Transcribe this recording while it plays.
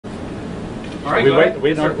All right,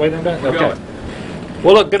 wait on that? Okay.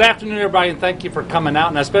 Well, look, good afternoon, everybody, and thank you for coming out.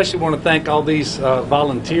 And I especially want to thank all these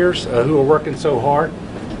volunteers who are working so hard.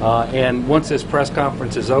 And once this press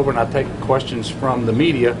conference is over and I take questions from the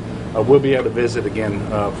media, we'll be able to visit again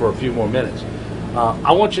for a few more minutes.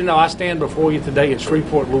 I want you to know I stand before you today in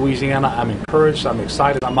Shreveport, Louisiana. I'm encouraged, I'm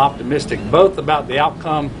excited, I'm optimistic, both about the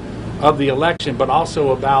outcome of the election, but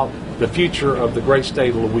also about the future of the great state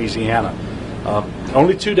of Louisiana.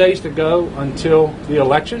 Only 2 days to go until the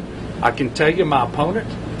election. I can tell you my opponent,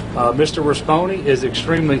 Mr. Rispone, is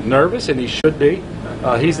extremely nervous, and he should be.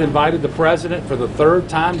 He's invited the president for the third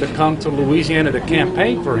time to come to Louisiana to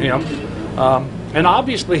campaign for him. And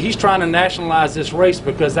obviously he's trying to nationalize this race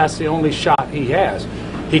because that's the only shot he has.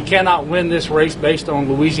 He cannot win this race based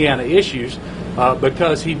on Louisiana issues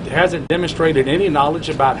because he hasn't demonstrated any knowledge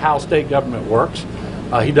about how state government works.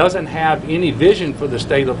 He doesn't have any vision for the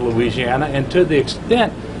state of Louisiana, and to the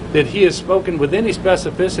extent that he has spoken with any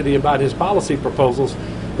specificity about his policy proposals,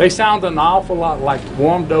 they sound an awful lot like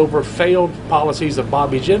warmed over, failed policies of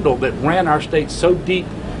Bobby Jindal that ran our state so deep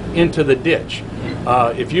into the ditch.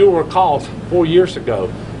 If you recall, 4 years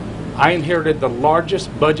ago, I inherited the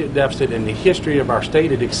largest budget deficit in the history of our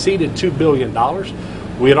state. It exceeded $2 billion.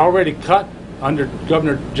 We had already cut, under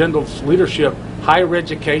Governor Jindal's leadership, higher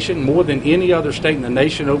education more than any other state in the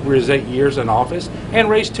nation over his 8 years in office, and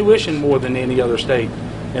raised tuition more than any other state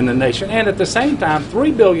in the nation. And at the same time,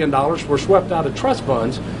 $3 billion were swept out of trust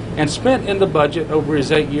funds and spent in the budget over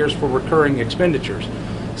his 8 years for recurring expenditures.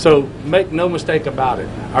 So make no mistake about it,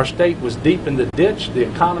 our state was deep in the ditch. The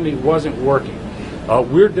economy wasn't working.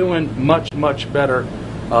 We're doing much, much better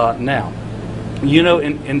now. You know,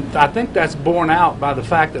 and I think that's borne out by the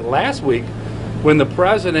fact that last week, when the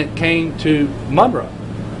president came to Monroe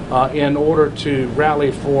in order to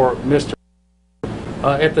rally for Mr.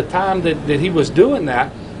 At the time that he was doing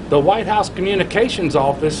that, the White House Communications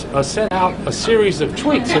Office sent out a series of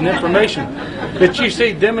tweets and information that you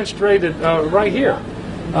see demonstrated right here.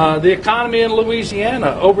 The economy in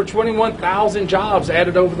Louisiana, over 21,000 jobs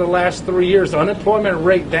added over the last 3 years. The unemployment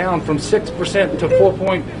rate down from 6% to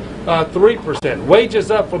 4.3%. Wages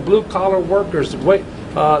up for blue-collar workers.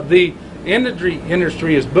 The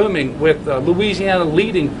industry is booming, with Louisiana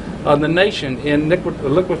leading the nation in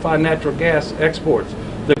liquefied natural gas exports.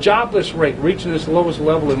 The jobless rate reaching its lowest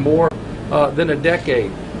level in more than a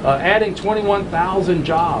decade. Adding 21,000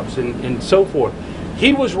 jobs and so forth.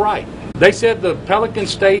 He was right. They said the Pelican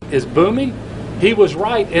State is booming. He was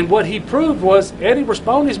right, and what he proved was Eddie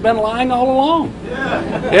Rispone has been lying all along.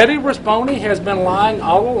 Yeah. Eddie Rispone has been lying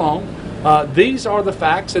all along. These are the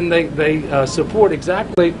facts, and they support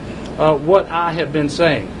exactly what I have been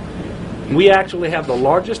saying. We actually have the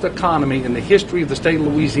largest economy in the history of the state of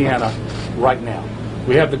Louisiana right now.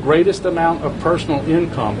 We have the greatest amount of personal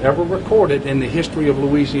income ever recorded in the history of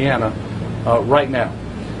Louisiana right now.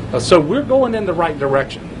 So we're going in the right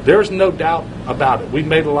direction. There's no doubt about it. We've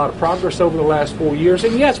made a lot of progress over the last 4 years,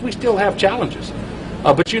 and yes, we still have challenges.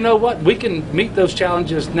 But you know what? We can meet those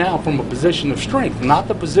challenges now from a position of strength, not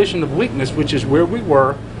the position of weakness, which is where we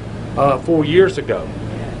were 4 years ago.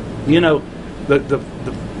 You know, the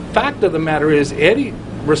fact of the matter is Eddie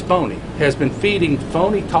Rispone has been feeding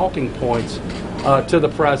phony talking points to the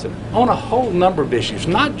president on a whole number of issues,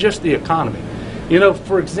 not just the economy. You know,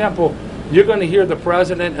 for example, you're going to hear the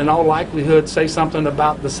president in all likelihood say something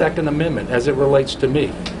about the Second Amendment as it relates to me.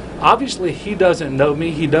 Obviously, he doesn't know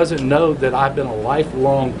me. He doesn't know that I've been a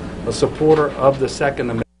lifelong supporter of the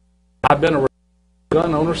Second Amendment. I've been a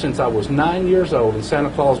gun owner since I was 9 years old, and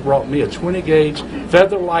Santa Claus brought me a 20-gauge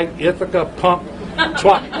Featherlight Ithaca pump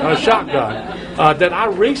shotgun that I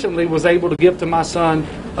recently was able to give to my son,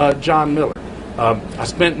 John Miller. I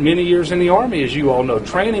spent many years in the Army, as you all know,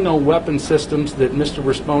 training on weapon systems that Mr.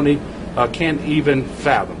 Rispone can't even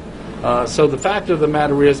fathom. So the fact of the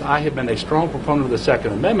matter is I have been a strong proponent of the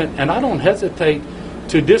Second Amendment, and I don't hesitate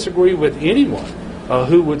to disagree with anyone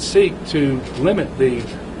who would seek to limit the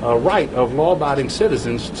right of law-abiding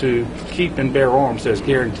citizens to keep and bear arms as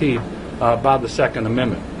guaranteed by the Second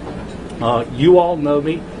Amendment. You all know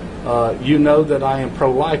me. You know that I am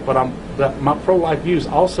pro-life, but my pro-life views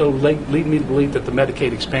also lead me to believe that the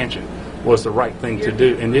Medicaid expansion was the right thing to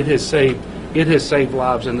do, and it has saved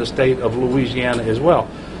lives in the state of Louisiana as well.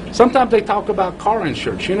 Sometimes they talk about car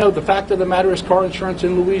insurance. You know, the fact of the matter is car insurance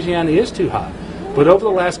in Louisiana is too high. But over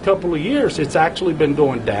the last couple of years, it's actually been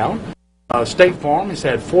going down. State Farm has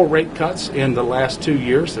had 4 rate cuts in the last 2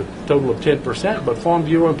 years, a total of 10%. But Farm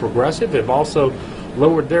Bureau and Progressive have also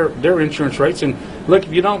lowered their insurance rates. And look,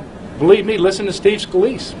 if you don't believe me, listen to Steve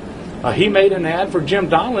Scalise. He made an ad for Jim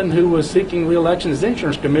Donlin, who was seeking re-election as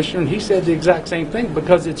insurance commissioner, and he said the exact same thing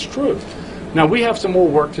because it's true. Now, we have some more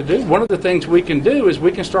work to do. One of the things we can do is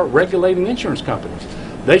we can start regulating insurance companies.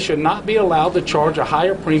 They should not be allowed to charge a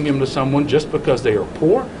higher premium to someone just because they are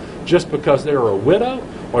poor, just because they're a widow,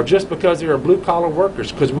 or just because they are blue-collar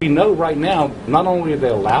workers. Because we know right now, not only are they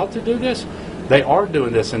allowed to do this, they are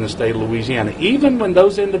doing this in the state of Louisiana. Even when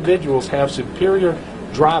those individuals have superior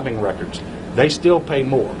driving records, they still pay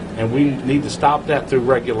more. And we need to stop that through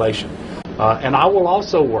regulation. And I will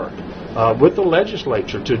also work with the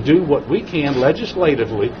legislature to do what we can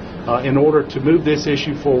legislatively in order to move this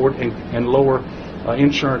issue forward and lower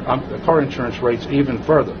car insurance rates even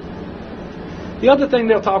further. The other thing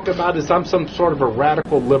they'll talk about is I'm some sort of a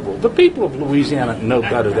radical liberal. The people of Louisiana know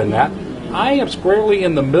better than that. I am squarely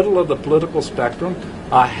in the middle of the political spectrum.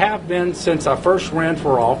 I have been since I first ran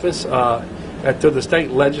for office to the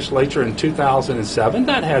state legislature in 2007.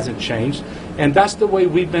 That hasn't changed, and that's the way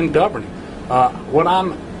we've been governing. What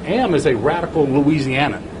I am is a radical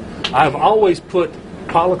Louisianan. I've always put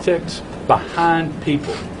politics behind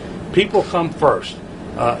people. People come first,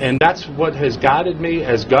 and that's what has guided me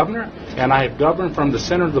as governor, and I have governed from the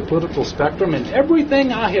center of the political spectrum, and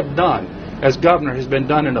everything I have done as governor has been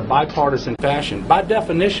done in a bipartisan fashion, by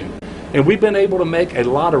definition, and we've been able to make a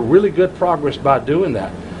lot of really good progress by doing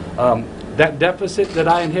that. That deficit that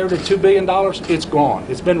I inherited, $2 billion, it's gone.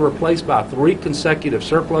 It's been replaced by 3 consecutive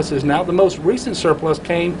surpluses. Now, the most recent surplus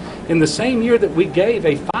came in the same year that we gave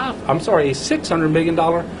a $600 million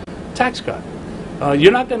tax cut.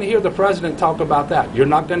 You're not going to hear the president talk about that. You're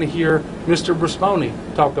not going to hear Mr. Rispone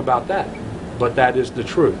talk about that. But that is the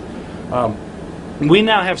truth. We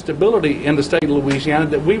now have stability in the state of Louisiana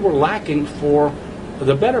that we were lacking for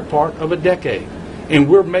the better part of a decade. And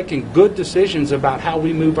we're making good decisions about how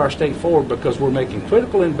we move our state forward because we're making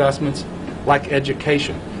critical investments like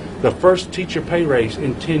education. The first teacher pay raise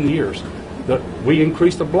in 10 years. We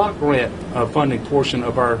increased the block grant funding portion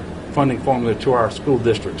of our funding formula to our school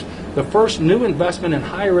districts. The first new investment in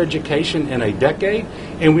higher education in a decade,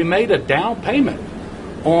 and we made a down payment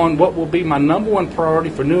on what will be my #1 priority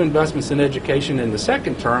for new investments in education in the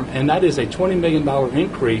second term, and that is a $20 million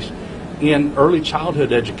increase in early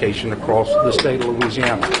childhood education across the state of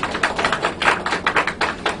Louisiana.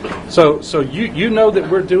 So you know that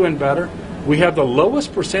we're doing better. We have the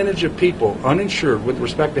lowest percentage of people uninsured with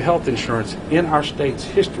respect to health insurance in our state's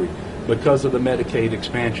history because of the Medicaid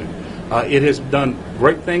expansion. It has done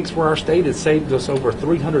great things for our state. It saved us over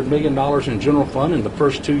 $300 million in general fund in the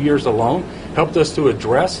first 2 years alone, helped us to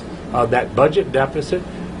address that budget deficit.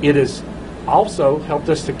 It has also helped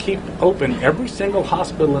us to keep open every single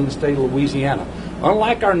hospital in the state of Louisiana.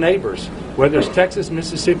 Unlike our neighbors, whether it's Texas,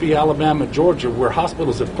 Mississippi, Alabama, Georgia, where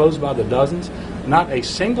hospitals have closed by the dozens, not a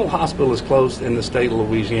single hospital is closed in the state of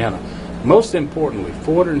Louisiana. Most importantly,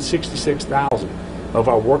 466,000 of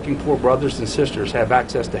our working poor brothers and sisters have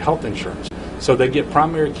access to health insurance. So they get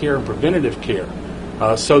primary care and preventative care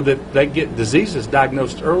so that they get diseases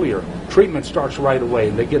diagnosed earlier. Treatment starts right away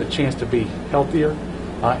and they get a chance to be healthier.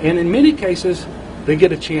 And in many cases, they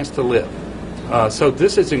get a chance to live. So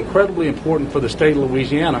this is incredibly important for the state of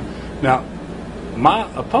Louisiana. Now, my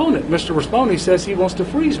opponent, Mr. Rispone, says he wants to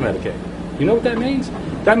freeze Medicaid. You know what that means?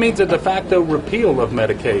 That means a de facto repeal of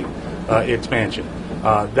Medicaid expansion.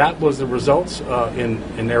 That was the results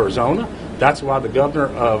in Arizona. That's why the governor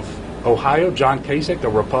of Ohio, John Kasich, a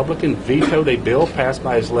Republican, vetoed a bill passed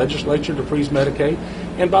by his legislature to freeze Medicaid.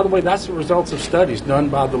 And by the way, that's the results of studies done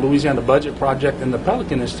by the Louisiana Budget Project and the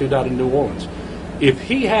Pelican Institute out in New Orleans. If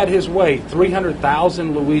he had his way,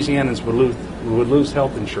 300,000 Louisianans would lose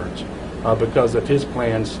health insurance because of his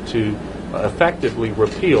plans to effectively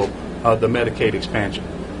repeal the Medicaid expansion.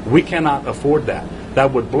 We cannot afford that.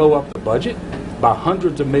 That would blow up the budget by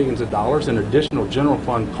hundreds of millions of dollars in additional general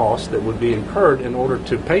fund costs that would be incurred in order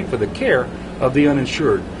to pay for the care of the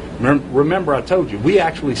uninsured. Remember, I told you, we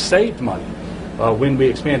actually saved money when we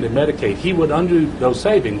expanded Medicaid. He would undo those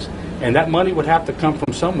savings, and that money would have to come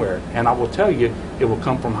from somewhere. And I will tell you, it will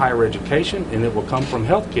come from higher education, and it will come from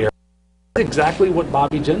health care. That's exactly what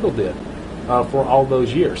Bobby Jindal did for all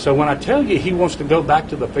those years. So when I tell you he wants to go back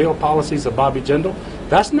to the failed policies of Bobby Jindal,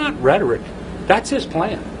 that's not rhetoric. That's his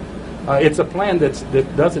plan. It's a plan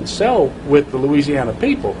that doesn't sell with the Louisiana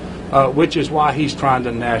people, which is why he's trying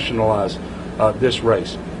to nationalize this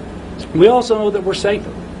race. We also know that we're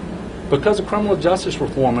safer because of criminal justice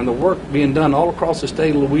reform and the work being done all across the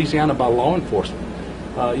state of Louisiana by law enforcement.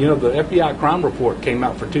 The FBI crime report came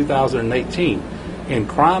out for 2018, and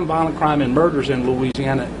violent crime and murders in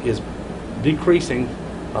Louisiana is decreasing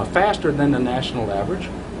faster than the national average.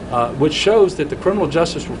 Which shows that the criminal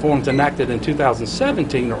justice reforms enacted in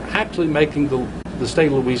 2017 are actually making the state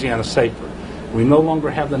of Louisiana safer. We no longer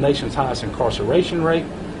have the nation's highest incarceration rate.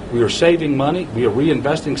 We are saving money. We are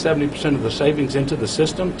reinvesting 70% of the savings into the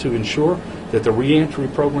system to ensure that the reentry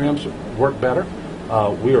programs work better.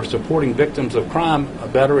 We are supporting victims of crime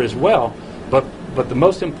better as well. But the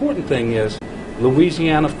most important thing is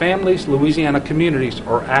Louisiana families, Louisiana communities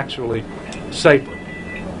are actually safer.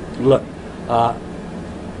 Look,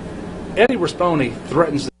 Eddie Rispone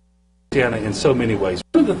threatens Louisiana in so many ways.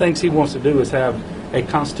 One of the things he wants to do is have a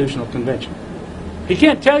constitutional convention. He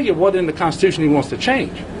can't tell you what in the Constitution he wants to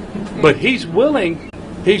change, but he's willing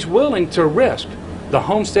to risk the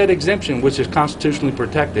homestead exemption, which is constitutionally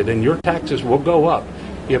protected, and your taxes will go up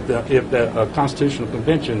if the constitutional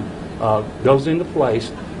convention goes into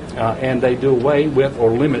place and they do away with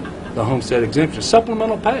or limit the homestead exemption.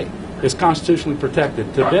 Supplemental pay is constitutionally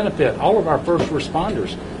protected to benefit all of our first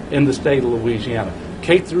responders in the state of Louisiana.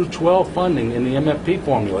 K through 12 funding in the MFP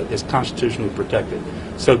formula is constitutionally protected.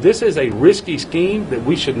 So this is a risky scheme that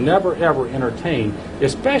we should never ever entertain,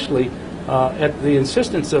 especially at the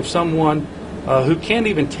insistence of someone who can't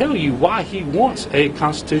even tell you why he wants a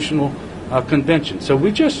constitutional convention. So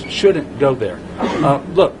we just shouldn't go there.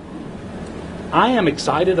 Look, I am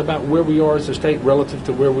excited about where we are as a state relative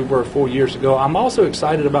to where we were 4 years ago. I'm also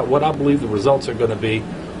excited about what I believe the results are going to be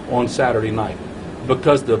on Saturday night,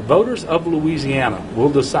 because the voters of Louisiana will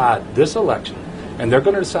decide this election, and they're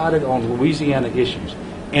going to decide it on Louisiana issues.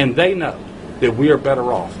 And they know that we are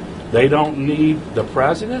better off. They don't need the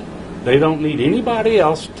president. They don't need anybody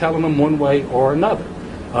else telling them one way or another.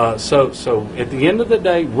 So at the end of the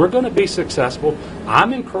day, we're going to be successful.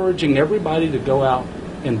 I'm encouraging everybody to go out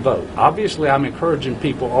and vote. Obviously, I'm encouraging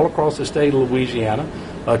people all across the state of Louisiana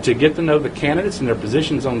to get to know the candidates and their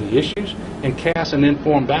positions on the issues and cast an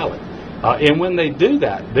informed ballot. And when they do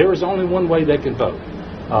that, there is only one way they can vote.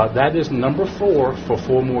 That is number 4 for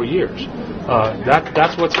 4 more years.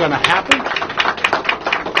 That's what's going to happen.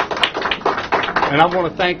 And I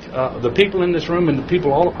want to thank the people in this room and the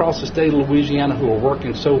people all across the state of Louisiana who are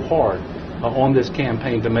working so hard on this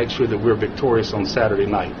campaign to make sure that we're victorious on Saturday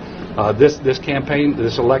night. This campaign,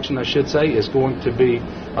 this election, I should say, is going to be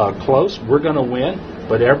close. We're going to win,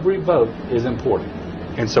 but every vote is important.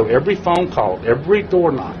 And so every phone call, every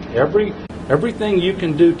door knock, everything you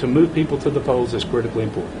can do to move people to the polls is critically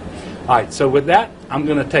important. All right, so with that, I'm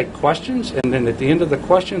going to take questions, and then at the end of the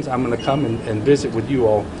questions, I'm going to come and visit with you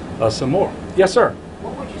all some more. Yes, sir?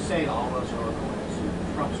 What would you say to all those who are going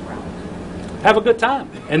to Trump's rally? Have a good time,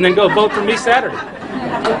 and then go vote for me Saturday.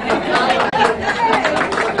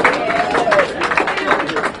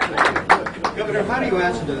 Governor, how do you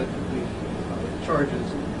answer the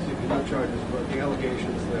charges, not charges, but the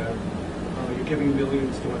allegations that you're giving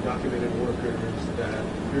millions to undocumented workers, that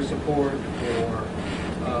your support for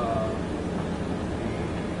the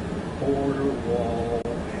border wall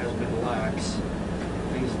has been lax,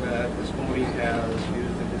 things that Rispone has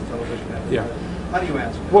used in his television advertising? Yeah. How do you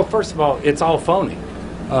answer that? Well, first of all, it's all phony.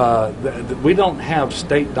 We don't have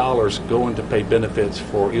state dollars going to pay benefits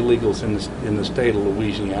for illegals in the state of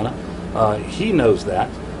Louisiana. He knows that.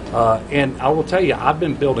 And I will tell you, I've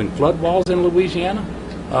been building flood walls in Louisiana.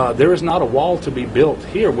 There is not a wall to be built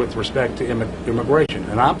here with respect to immigration.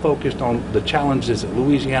 And I'm focused on the challenges that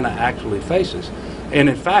Louisiana actually faces. And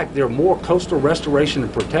in fact, there are more coastal restoration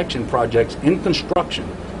and protection projects in construction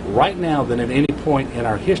right now than at any point in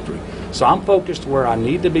our history. So I'm focused where I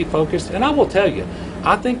need to be focused. And I will tell you,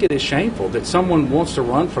 I think it is shameful that someone wants to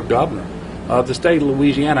run for governor of the state of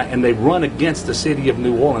Louisiana and they run against the city of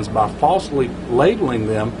New Orleans by falsely labeling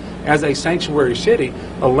them as a sanctuary city,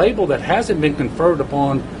 a label that hasn't been conferred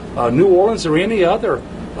upon New Orleans or any other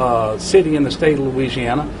city in the state of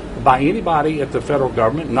Louisiana by anybody at the federal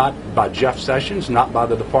government, not by Jeff Sessions, not by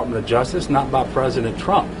the Department of Justice, not by President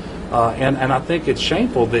Trump. And I think it's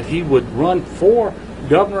shameful that he would run for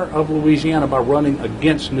governor of Louisiana by running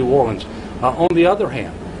against New Orleans. On the other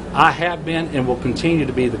hand, I have been and will continue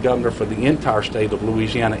to be the governor for the entire state of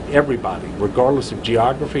Louisiana, everybody, regardless of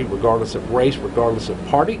geography, regardless of race, regardless of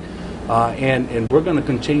party. And we're going to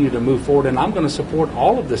continue to move forward. And I'm going to support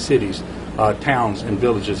all of the cities, towns, and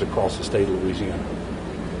villages across the state of Louisiana.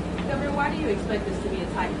 Governor, why do you expect this to be a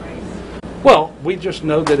tight race? Well, we just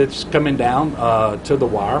know that it's coming down to the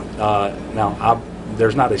wire. Now,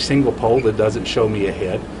 there's not a single poll that doesn't show me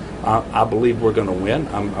ahead. I believe we're going to win.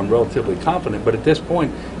 I'm relatively confident. But at this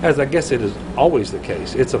point, as I guess it is always the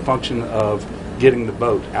case, it's a function of getting the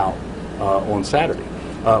vote out on Saturday.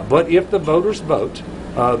 But if the voters vote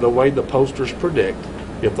the way the posters predict,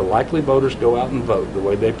 if the likely voters go out and vote the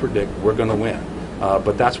way they predict, we're going to win.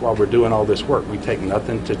 But that's why we're doing all this work. We take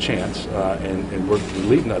nothing to chance, and we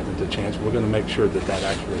leave nothing to chance. We're going to make sure that that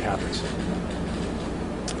actually happens.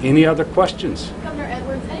 Any other questions? Governor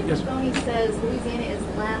Edwards, Eddie Rispone says Louisiana is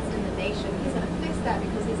last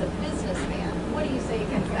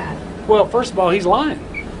Well, first of all, he's lying.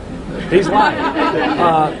 He's lying.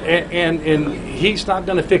 And he's not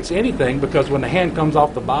going to fix anything, because when the hand comes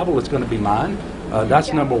off the Bible, it's going to be mine.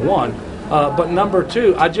 That's number one. But number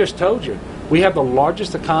two, I just told you, we have the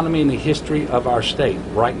largest economy in the history of our state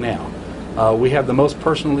right now. We have the most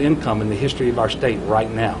personal income in the history of our state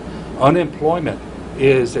right now. Unemployment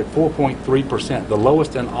is at 4.3%, the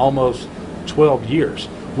lowest in almost 12 years.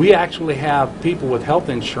 We actually have people with health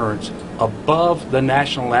insurance above the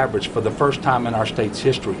national average for the first time in our state's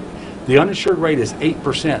history. The uninsured rate is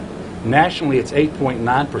 8%. Nationally, it's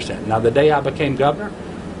 8.9%. Now, the day I became governor,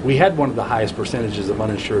 we had one of the highest percentages of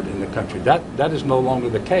uninsured in the country. That is no longer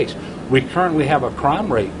the case. We currently have a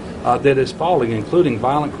crime rate that is falling, including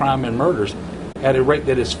violent crime and murders, at a rate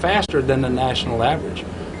that is faster than the national average.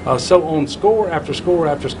 So on score after score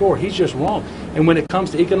after score, he's just wrong. And when it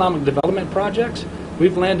comes to economic development projects,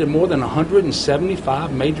 we've landed more than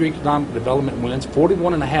 175 major economic development wins,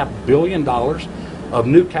 $41.5 billion of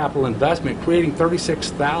new capital investment, creating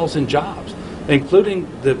 36,000 jobs, including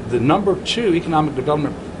the number 2 economic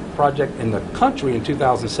development project in the country in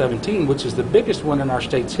 2017, which is the biggest one in our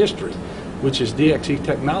state's history, which is DXE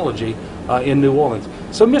Technology in New Orleans.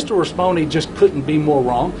 So Mr. Rispone just couldn't be more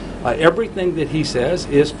wrong. Everything that he says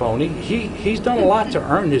is phony. He's done a lot to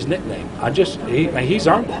earn his nickname. He's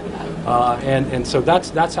earned it. And so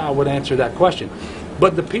that's how I would answer that question.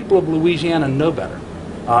 But the people of Louisiana know better,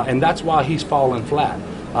 and that's why he's fallen flat.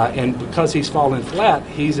 And because he's fallen flat,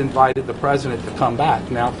 he's invited the president to come back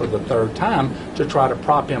now for the 3rd time to try to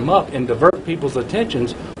prop him up and divert people's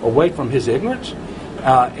attentions away from his ignorance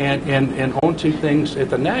and onto things at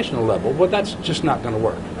the national level. Well, that's just not going to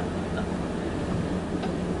work.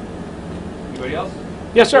 Anybody else?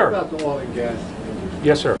 Yes, sir. What about the oil and gas industry?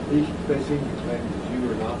 Yes, sir. They seem to claim that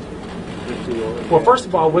you are not with the oil and Well, gas. first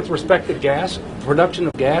of all, with respect to gas, production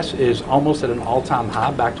of gas is almost at an all-time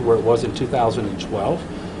high, back to where it was in 2012.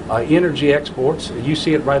 Energy exports, you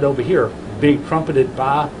see it right over here, being trumpeted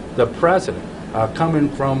by the president, coming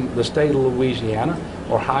from the state of Louisiana,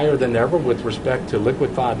 are higher than ever with respect to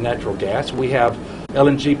liquefied natural gas. We have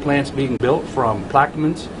LNG plants being built from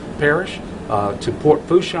Plaquemines Parish to Port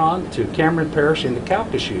Fourchon to Cameron Parish into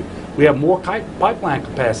Calcasieu. We have more pipeline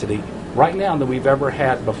capacity right now than we've ever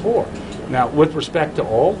had before. Now, with respect to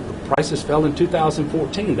oil, the prices fell in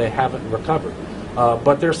 2014. They haven't recovered.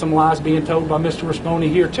 But there's some lies being told by Mr. Rispone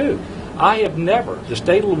here, too. I have never, the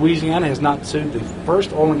state of Louisiana has not sued the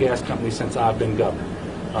first oil and gas company since I've been governor.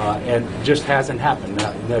 And it just hasn't happened.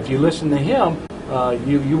 Now, if you listen to him,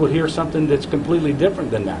 you will hear something that's completely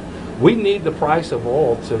different than that. We need the price of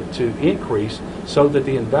oil to increase so that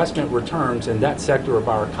the investment returns in that sector of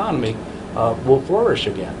our economy will flourish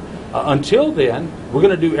again. Until then, we're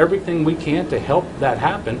going to do everything we can to help that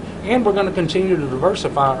happen, and we're going to continue to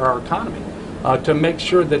diversify our economy to make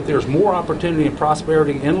sure that there's more opportunity and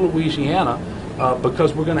prosperity in Louisiana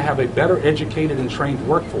because we're going to have a better educated and trained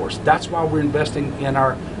workforce. That's why we're investing in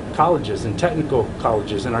our colleges and technical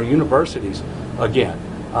colleges and our universities again.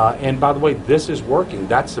 And by the way, this is working.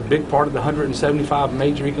 That's a big part of the 175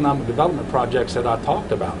 major economic development projects that I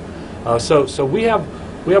talked about. So we have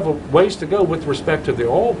a ways to go with respect to the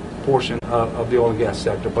oil portion of the oil and gas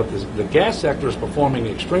sector, but the gas sector is performing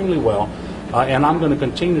extremely well, and I'm going to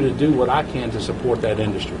continue to do what I can to support that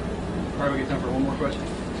industry. All right, we get time for one more question.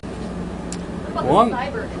 What about the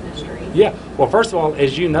cyber industry? Yeah. Well, first of all,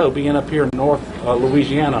 as you know, being up here in North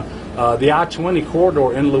Louisiana, the I-20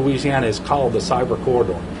 corridor in Louisiana is called the Cyber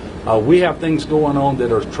Corridor. We have things going on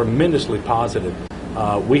that are tremendously positive.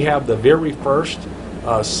 We have the very first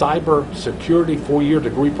cyber security 4-year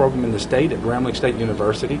degree program in the state at Grambling State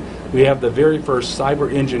University. We have the very first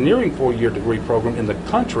cyber engineering 4-year degree program in the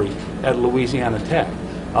country at Louisiana Tech.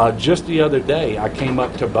 Just the other day, I came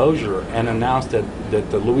up to Bossier and announced that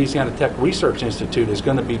the Louisiana Tech Research Institute is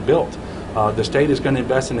going to be built. The state is going to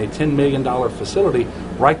invest in a $10 million facility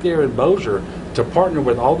right there in Bossier to partner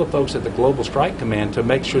with all the folks at the Global Strike Command to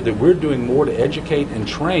make sure that we're doing more to educate and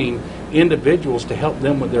train individuals to help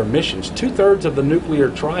them with their missions. 2/3 of the nuclear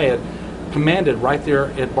triad commanded right there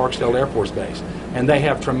at Barksdale Air Force Base. And they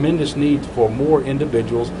have tremendous need for more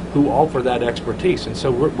individuals who offer that expertise. And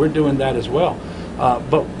so we're doing that as well.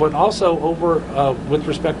 But also over with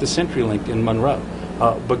respect to CenturyLink in Monroe,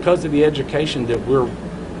 because of the education that we're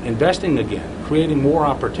investing again, creating more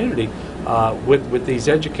opportunity with these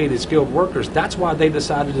educated, skilled workers. That's why they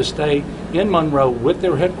decided to stay in Monroe with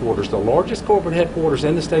their headquarters, the largest corporate headquarters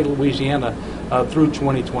in the state of Louisiana through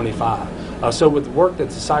 2025. So with the work that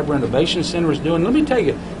the Cyber Innovation Center is doing, let me tell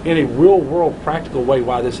you in a real-world practical way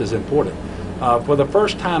why this is important. For the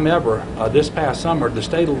first time ever, this past summer, the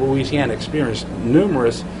state of Louisiana experienced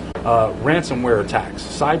numerous ransomware attacks,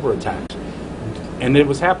 cyber attacks, and it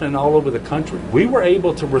was happening all over the country. We were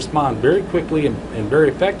able to respond very quickly and very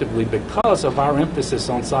effectively because of our emphasis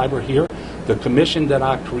on cyber here, the commission that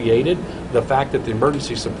I created, the fact that the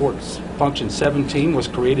Emergency Support Function 17 was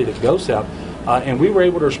created at GOSEP, and we were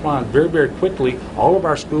able to respond very, very quickly. All of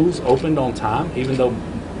our schools opened on time, even though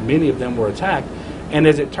many of them were attacked. And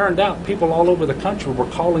as it turned out, people all over the country were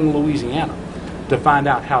calling Louisiana to find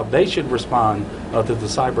out how they should respond to the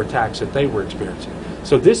cyber attacks that they were experiencing.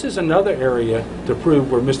 So this is another area to prove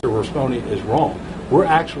where Mr. Rispone is wrong. We're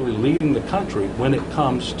actually leading the country when it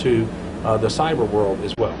comes to the cyber world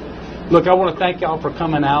as well. Look, I want to thank y'all for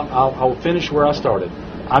coming out. I'll finish where I started.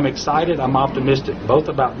 I'm excited, I'm optimistic, both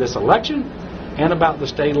about this election and about the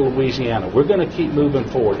state of Louisiana. We're going to keep moving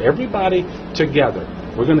forward. Everybody together.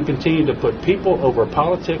 We're going to continue to put people over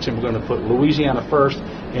politics, and we're going to put Louisiana first,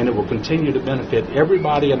 and it will continue to benefit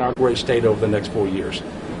everybody in our great state over the next 4 years.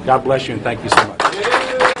 God bless you, and thank you so much.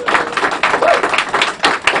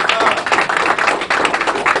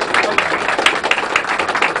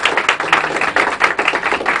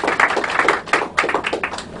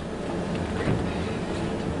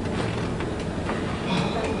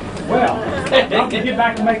 Well, I can get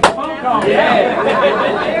back and make the phone call. Yeah.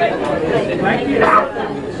 Thank you.